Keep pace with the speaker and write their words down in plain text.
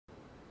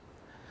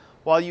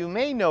While you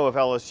may know of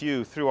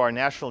LSU through our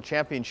national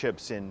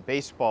championships in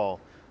baseball,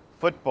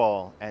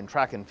 football, and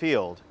track and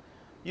field,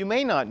 you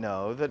may not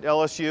know that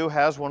LSU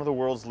has one of the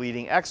world's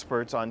leading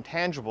experts on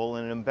tangible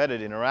and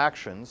embedded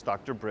interactions,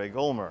 Dr. Brygg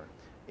Ullmer.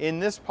 In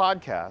this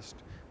podcast,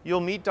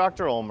 you'll meet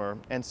Dr. Ullmer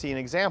and see an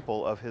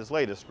example of his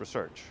latest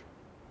research.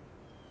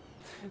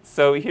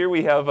 So here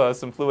we have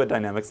some fluid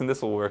dynamics, and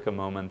this will work a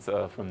moment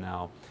from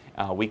now.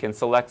 We can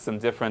select some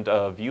different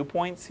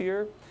viewpoints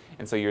here.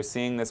 And so you're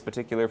seeing this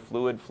particular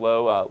fluid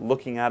flow,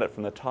 looking at it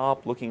from the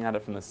top, looking at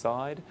it from the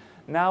side.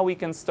 Now we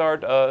can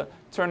start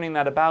turning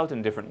that about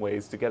in different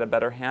ways to get a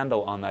better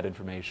handle on that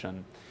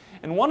information.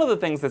 And one of the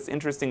things that's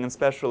interesting and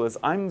special is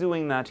I'm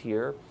doing that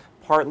here,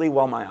 partly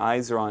while my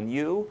eyes are on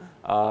you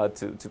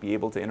to be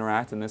able to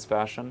interact in this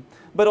fashion,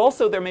 but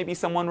also there may be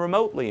someone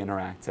remotely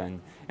interacting.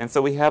 And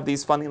so we have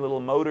these funny little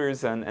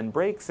motors and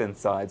brakes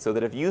inside so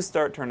that if you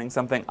start turning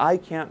something, I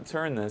can't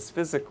turn this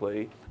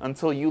physically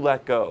until you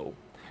let go.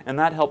 And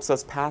that helps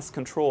us pass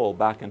control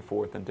back and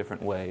forth in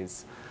different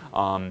ways.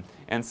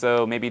 And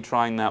so maybe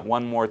trying that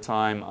one more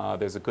time,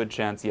 there's a good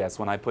chance, yes,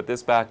 when I put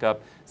this back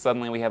up,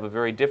 suddenly we have a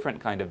very different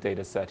kind of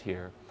data set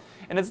here.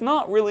 And it's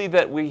not really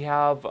that we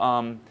have,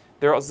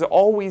 there's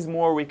always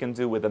more we can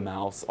do with a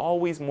mouse,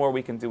 always more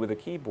we can do with a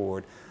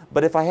keyboard.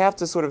 But if I have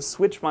to sort of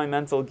switch my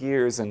mental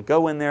gears and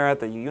go in there at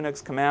the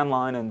Unix command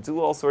line and do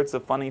all sorts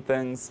of funny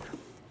things,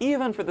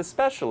 even for the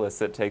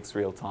specialists, it takes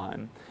real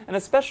time. And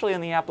especially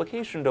in the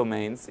application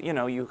domains, you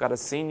know, you've got a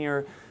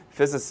senior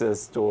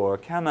physicist or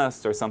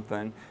chemist or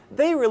something.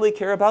 They really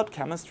care about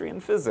chemistry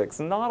and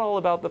physics, not all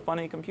about the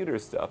funny computer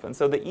stuff. And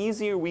so the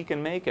easier we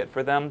can make it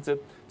for them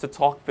to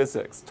talk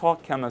physics,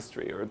 talk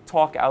chemistry, or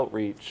talk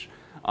outreach,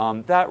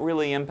 that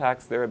really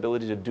impacts their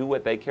ability to do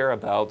what they care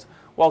about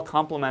while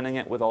complementing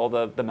it with all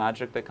the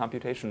magic that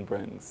computation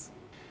brings.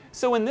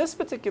 So in this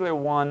particular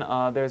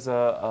one, there's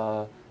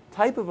a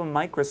type of a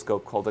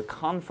microscope called a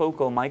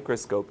confocal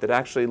microscope that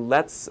actually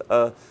lets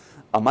a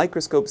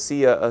microscope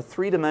see a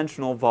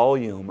three-dimensional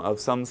volume of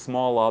some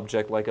small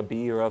object like a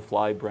bee or a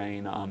fly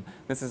brain.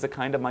 This is a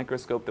kind of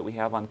microscope that we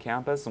have on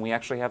campus, and we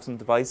actually have some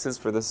devices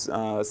for the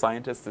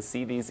scientists to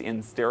see these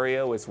in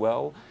stereo as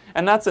well.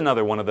 And that's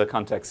another one of the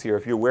contexts here.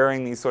 If you're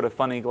wearing these sort of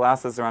funny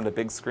glasses around a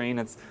big screen,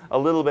 it's a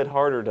little bit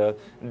harder to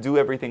do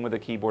everything with a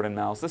keyboard and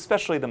mouse,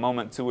 especially the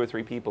moment 2 or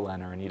 3 people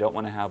enter, and you don't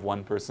want to have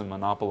one person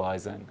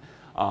monopolizing.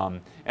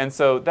 And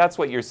so that's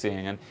what you're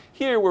seeing. And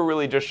here we're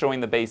really just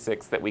showing the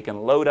basics, that we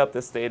can load up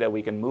this data,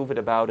 we can move it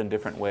about in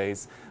different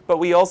ways. But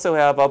we also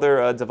have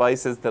other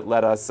devices that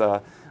let us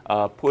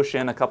push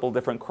in a couple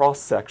different cross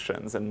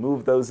sections and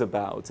move those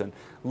about and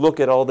look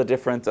at all the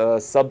different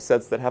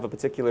subsets that have a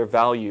particular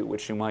value,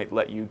 which you might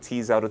let you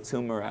tease out a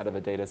tumor out of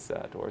a data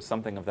set or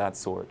something of that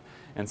sort.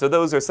 And so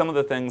those are some of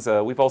the things.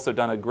 We've also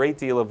done a great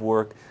deal of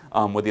work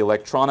with the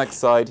electronic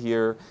side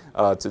here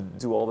to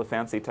do all the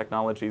fancy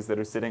technologies that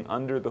are sitting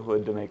under the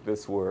hood to make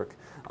this work.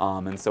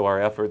 And so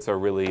our efforts are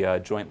really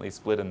jointly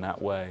split in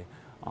that way.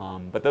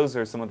 But those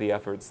are some of the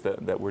efforts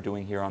that we're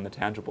doing here on the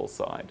tangible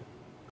side.